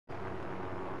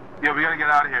Yeah, we gotta get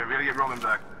out of here. We gotta get Roman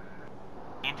back.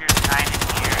 Andrew's kind of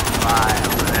nearby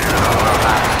over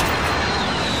there.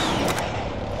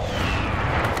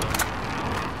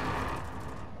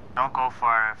 Don't go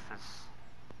far if it's...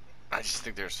 I just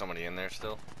think there's somebody in there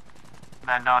still.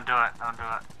 Then don't do it. Don't do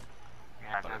it.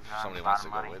 Yeah, But if somebody wants to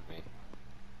go with me.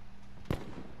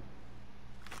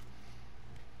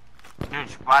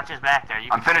 Dude, watch his back there.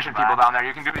 I'm finishing people down there.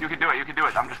 You can do it. You can do it. You can do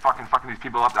it. I'm just fucking these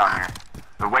people up down here.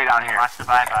 They're way down here. Watch the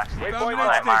buy box. Waypoint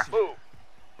Right, Mark. exit. Move.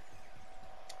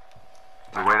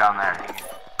 They're way down there.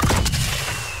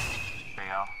 There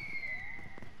you go.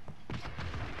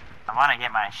 I want to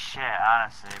get my shit,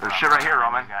 honestly. There's shit right here,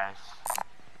 Roman. Guys.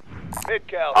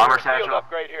 Mid-cal. Armor Field satchel.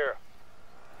 upgrade here.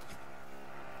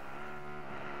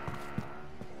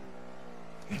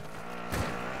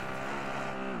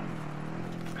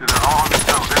 Dude, they're all on the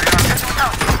stove. There you go.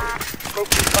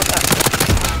 Troops in contact.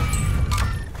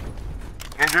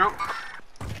 Andrew.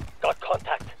 Got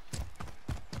contact.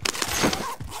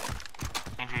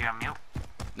 Andrew, you on mute?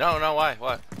 No, why?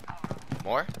 What?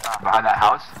 More? Behind that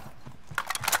house.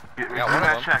 He's in got one of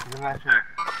that them. check. He's in that check.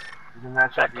 He's in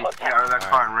that check. He got out of that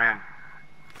car and ran.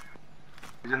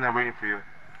 He's in there waiting for you.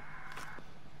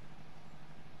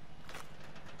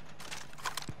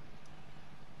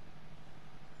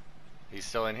 He's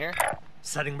still in here?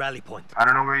 Setting rally point. I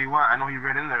don't know where you went. I know he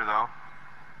ran in there though.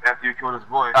 After you killed his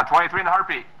boy. 23 in the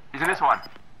heartbeat. He's in this one.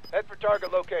 Head for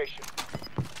target location.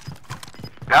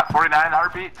 Yeah, 49 in the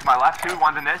heartbeat. To my left, two.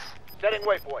 One's in this. Setting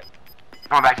waypoint.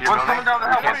 Coming back to your One's building. coming down the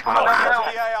We hill. can't One's split coming up down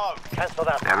the here. hill. AO. Cancel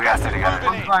that. Yeah, we gotta stay together.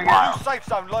 Moving in. Wow. New safe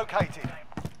zone located.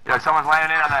 Yeah, someone's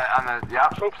landing in on the,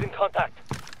 yep. Troops in contact.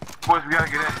 Boys, we gotta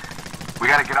get in. We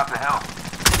gotta get up the hill.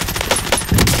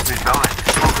 These buildings.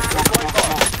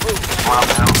 Move. Going up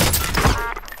the hill.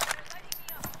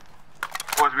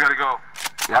 Boys, we gotta go.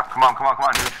 Yep, come on, dude. Up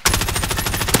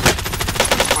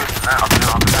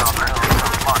the hill.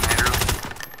 Come on, Andrew.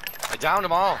 I downed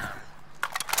them all.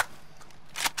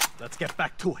 Let's get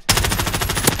back to it.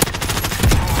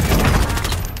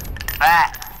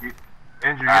 Back.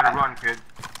 Andrew, you gotta run, kid.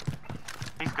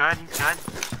 He's good. You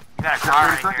got a car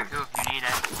right 30 here, seconds. too, if you need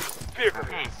it. Vehicle.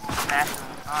 Hey, fast.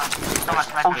 So much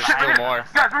Oh shit, right right more. here!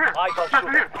 Guys, right here! Eyes on Guys, right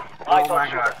shooter. here! Eyes Oh on my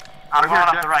shooter. god. I'm going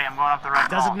up Jack. the right.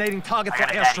 Designating target I for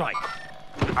got a daddy.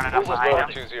 airstrike. Run it up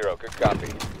behind him. 2-0. Good copy.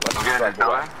 I'm getting this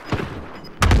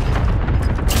building.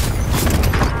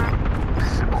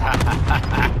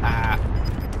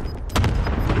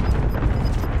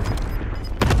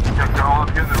 Jack, they're all up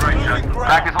here in the right, Jack.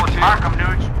 Back this whole team. Mark him,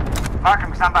 dude. Mark him,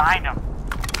 because I'm behind him.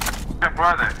 Jack, where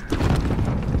are they?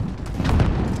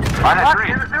 Behind that tree.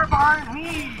 They're behind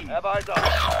me. Have eyes on.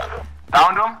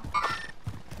 Found them.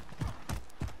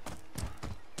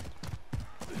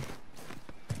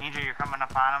 Andrew, you're coming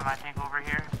up on him, I think, over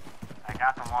here. I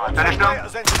got them one. Finish them.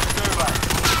 Gators entered the gulag.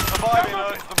 Surviving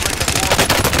earns them reward.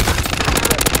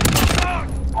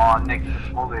 Oh, Nick,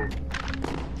 hold it.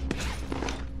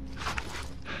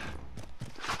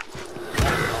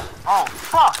 Oh,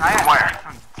 fuck! I had Where? it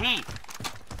from deep.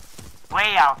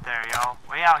 Way out there, yo.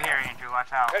 Way out here, Andrew.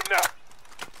 Watch out. Heading out.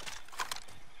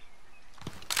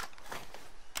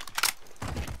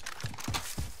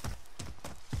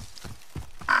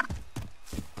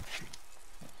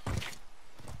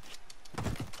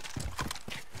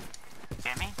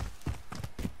 Get me?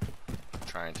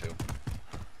 Trying to.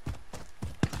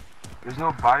 There's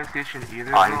no buy station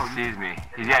either. Oh, he sees me.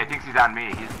 He thinks he's on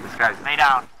me. This guy's. Lay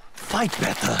down. Fight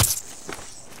better.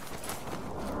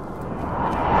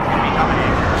 Get me coming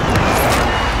in.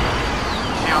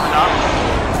 Shielded up.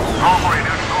 Going for you,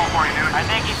 dude. I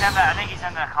think he's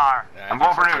in the car. Yeah, I'm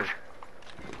going for Nuge.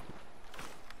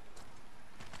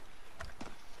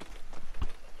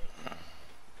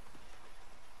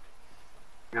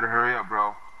 You gotta hurry up,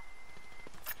 bro.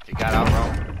 He got out,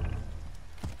 bro.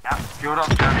 Yeah. Shield up,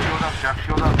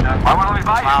 Jack. Why won't we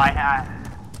buy you? Wow, I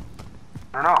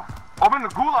don't know. Open the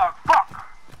gulag. Fuck.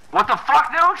 What the fuck,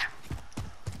 Nuge?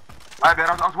 I bet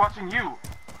I was watching you.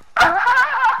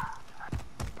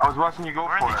 I was watching you go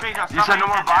We're in for the it. trees, though. You said no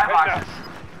more Somebody buy said boxes.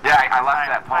 Yeah, I left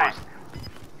that Alright. post.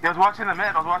 Yeah, I was watching the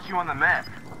map. I was watching you on the map.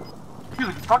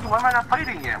 Dude, fucking, why am I not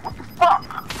fighting yet? What the fuck?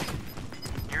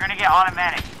 You're gonna get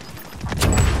automatic.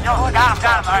 Yo, got him.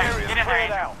 Alright, Area get in there,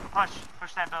 cleared Andrew. out.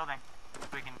 Push that building.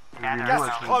 We can Yeah, gather you Gas do is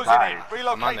it. ourselves. closing in. Died.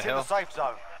 Relocating the to hill. the safe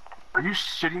zone. Are you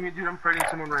shitting me, dude? I'm fighting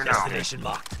someone right now. Destination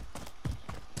marked.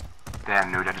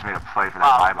 Damn, dude, I just made a play for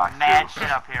that buy Wow, box, mad too.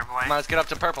 shit up here, boys. Come on, let's get up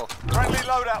to purple. Friendly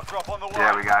loadout drop on the way.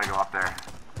 Yeah, we gotta go up there.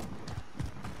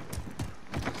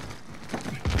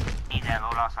 Need that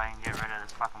loadout so I can get rid of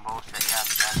this fucking bullshit.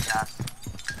 Yes.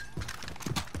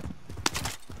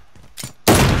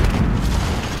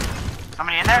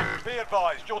 somebody in there? Be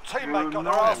advised, your teammate got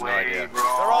their No arse. way, They're bro.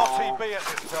 RTB at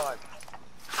this time.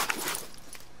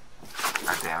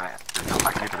 God damn it.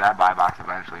 I can get to that buy box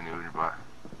eventually, Nuge, but...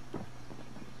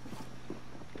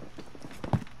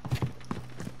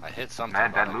 I hit something.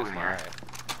 Man, but dead I loot guess in not. here.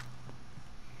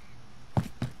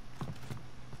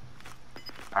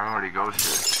 I don't know where he goes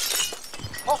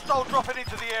to. Hostile dropping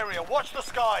into the area. Watch the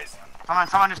skies.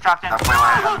 Someone just dropped in. That's my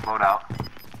land on the loadout.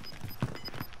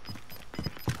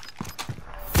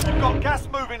 You've got gas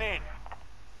moving in.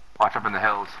 Watch up in the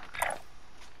hills.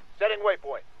 Setting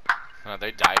waypoint. Oh,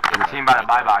 they died. There's a team by the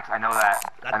buy box. I know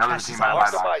that. That I know there's a cash team is by the buy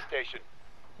ours. Mark the buy box. station.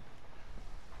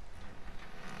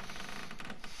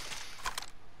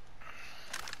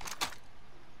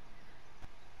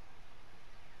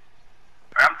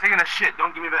 I'm taking a shit.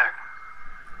 Don't give me back.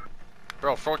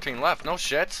 Bro, 14 left. No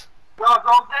shit. Well, it's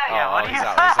all day. Oh, what he's do you-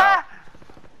 out.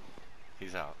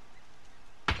 He's out.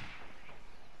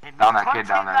 Down that kid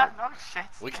down there. No shit.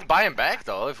 We can buy him back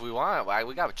though if we want. Why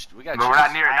we got. But we're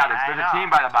not near it now. There's a team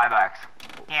by the buy box.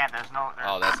 Yeah, there's no.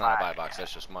 Oh, that's not a buy box.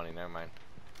 That's just money. Never mind.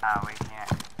 Oh, we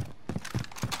can't.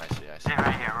 I see. I see. Sit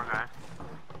right here. We're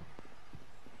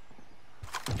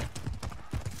good.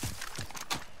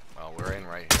 Well, we're in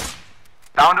right here.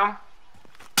 Downed him.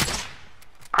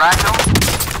 Cracked him.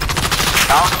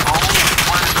 Downed him. Oh,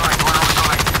 one in the building. One over the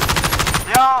building.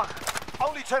 Yo,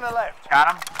 Only 10 are left. got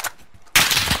him.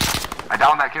 I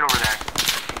downed that kid over there.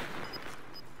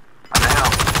 On the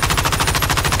hill.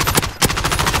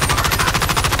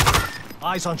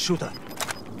 Eyes on shooter.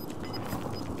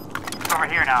 It's over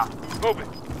here now. Moving.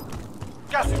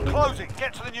 Gas is closing.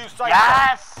 Get to the new safe zone.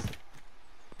 Yes.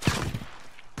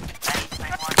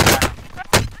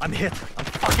 I'm hit. I'm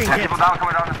fucking That hit. people down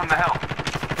coming down from the hill.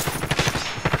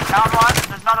 Down one.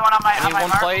 There's another one on my I need one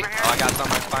mark plate. over here. Oh, I got some.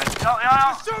 That's fine.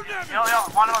 Yo.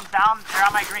 One of them's down. They're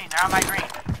on my green. They're on my green.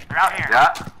 They're out here.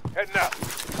 Yeah. Heading up.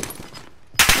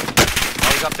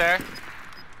 Oh, he's up there.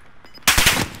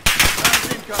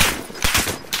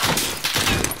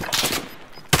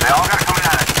 They all gotta come in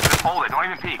at us. Just hold it. Don't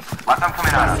even peek. Let them come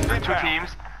in at us. There's two teams,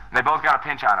 and they both got a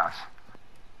pinch on us.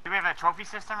 Do we have a trophy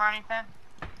system or anything?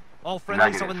 All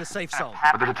friendlies Negative. are in the safe zone.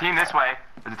 But there's a team this way.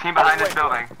 There's a team behind this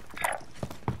building.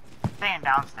 Staying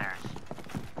downstairs.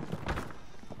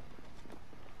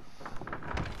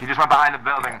 He just went behind the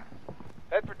building.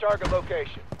 Head for target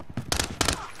location.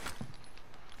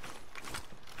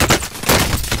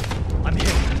 I'm hit.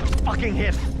 Fucking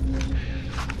hit.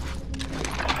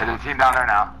 There's a team down there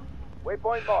now.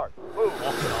 Waypoint marked. Move.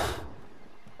 Walk it off.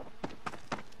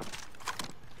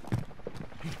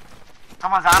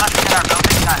 Someone's on us in our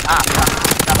building. Got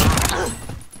the roof.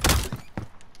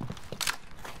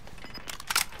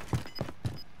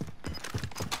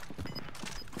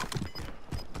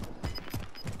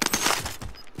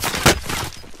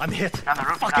 I'm hit. On the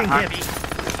roof. Fucking hit. We've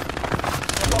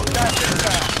got gas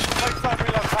inbound. Safe zone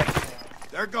relocated.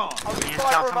 They're gone. Only You 5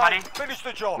 kill somebody? remain. Finish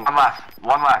the job. One left.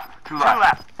 One left. Two Two left.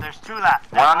 left. There's two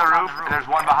left. One on the They're roof, both and there's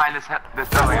one behind this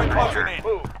building. I'm pretty Closing sure. in.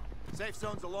 Move. Safe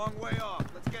zone's a long way off.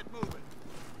 Let's get moving.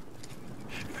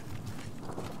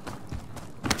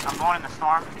 I'm going in the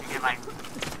storm. You get my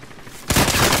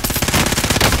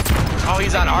Oh,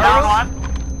 he's on our down roof?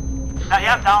 one.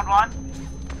 Yep, down one.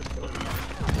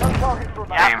 No targets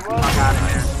remain. Yep, Aim. I got it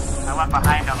there. I went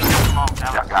behind him. Smoke.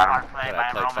 That Yep, was got him. smart play Yeah, by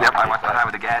I played Roman. Yep, I went behind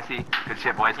with the gassy. Good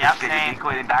shit, boys. Yep, Good shit. same.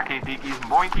 Decoy and dacky deakies.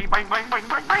 Boinky, boing, boing, boing,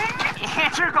 boing, boing, boing.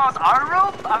 Andrew goes, our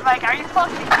roof? I'm like, are you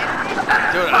fucking kidding me?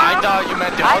 Dude, I thought you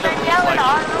meant the I've other been roof. yelling Like,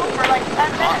 our roof for like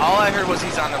 10 minutes. all I heard was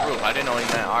he's on the roof. I didn't know he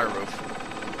meant our roof.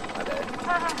 My bad.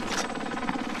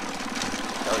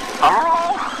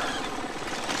 Oh!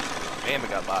 Damn, we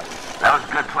got bodies. That was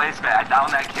a good placement. I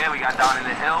downed that kid. We got down in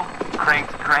the hill.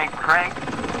 Cranked, cranked, cranked.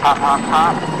 Pop, pop,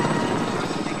 pop.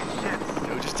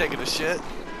 Dude, just taking a shit.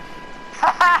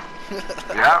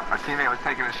 Yep, our teammate was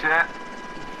taking a shit.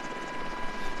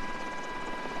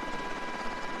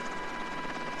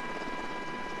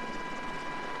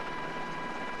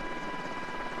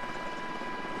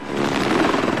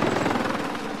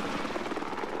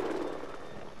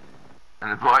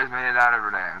 And the boys made it out of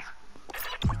Verdansk.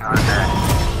 Another day.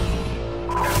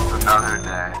 Another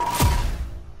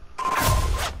day.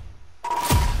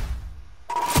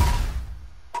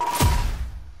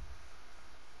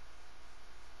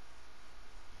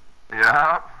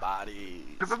 Yep. Bodies.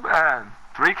 Look at that.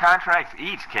 3 contracts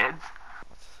each, kids.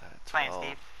 What's that? Playing 12,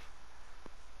 Steve.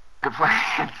 Good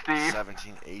playing, Steve.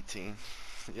 17, 18.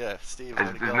 Yeah, Steve, Is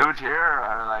way to go. Nuge here? Or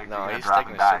are like, No, gonna he's drop taking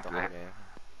him a back shit the whole today? game.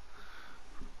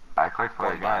 I clicked play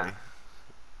Poor again.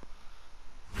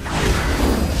 body.